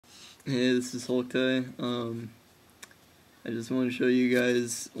Hey, this is Hulkai. I just want to show you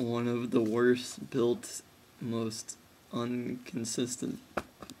guys one of the worst built, most inconsistent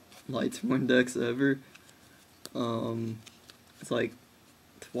Lightsworn decks ever. It's like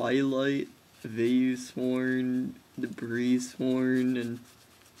Twilight, Yugioh, Debris-sworn, and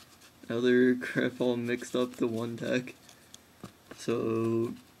other crap all mixed up to one deck.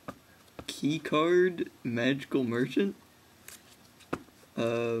 So, Keycard, Magical Merchant.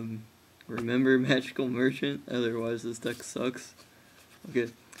 Remember Magical Merchant, otherwise this deck sucks.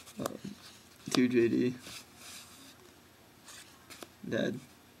 Okay, 2 JD. Dad.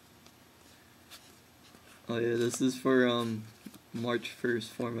 Oh yeah, this is for March 1st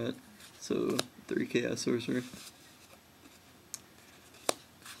format, so 3 Chaos Sorcerer.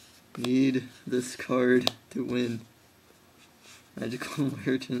 Need this card to win. Magical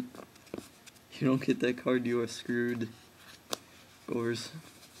Merchant. You don't get that card, you are screwed. Gores.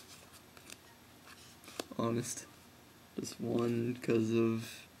 Honest. Just one because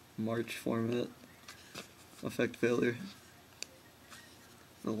of March format. Effect failure.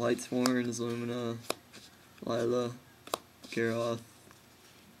 The Lightsworn is Lumina, Lila, Garoth,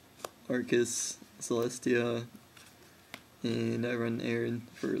 Arcus, Celestia, and I run Aaron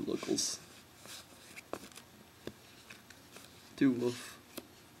for locals. 2 Wolf,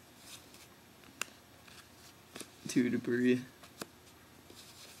 2 Debris,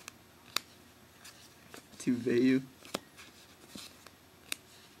 2 Vayu,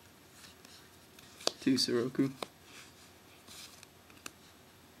 2 Soroku.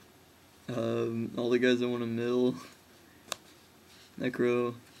 All the guys I want to mill: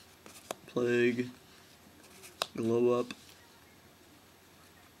 Necro, Plague, Glow Up,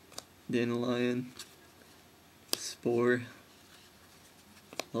 Dandelion, Spore,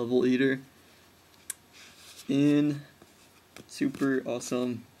 Level Eater, and super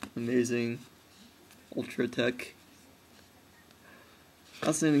awesome, amazing, ultra tech,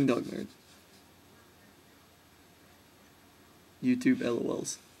 outstanding dog nerd. YouTube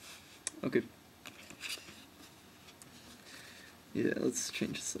LOLs. Okay. Yeah, let's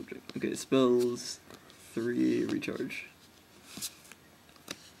change the subject. Okay, spells, 3 recharge.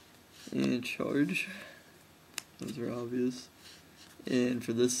 And charge. Those are obvious. And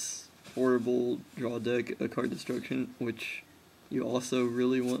for this horrible draw deck, a card destruction, which you also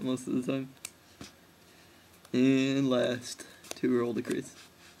really want most of the time. And last, 2 roll the crates.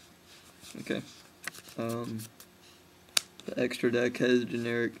 Okay. The extra deck has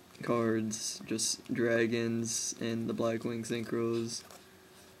generic cards, just dragons and the Blackwing synchros,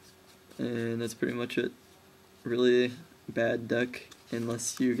 and that's pretty much it. Really bad deck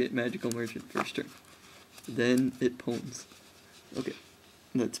unless you get Magical Merchant first turn. Then it pawns. Okay,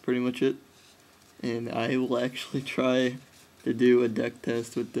 that's pretty much it. And I will actually try to do a deck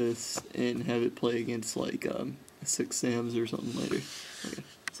test with this and have it play against like 6 Sams or something later. Okay,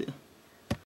 see ya.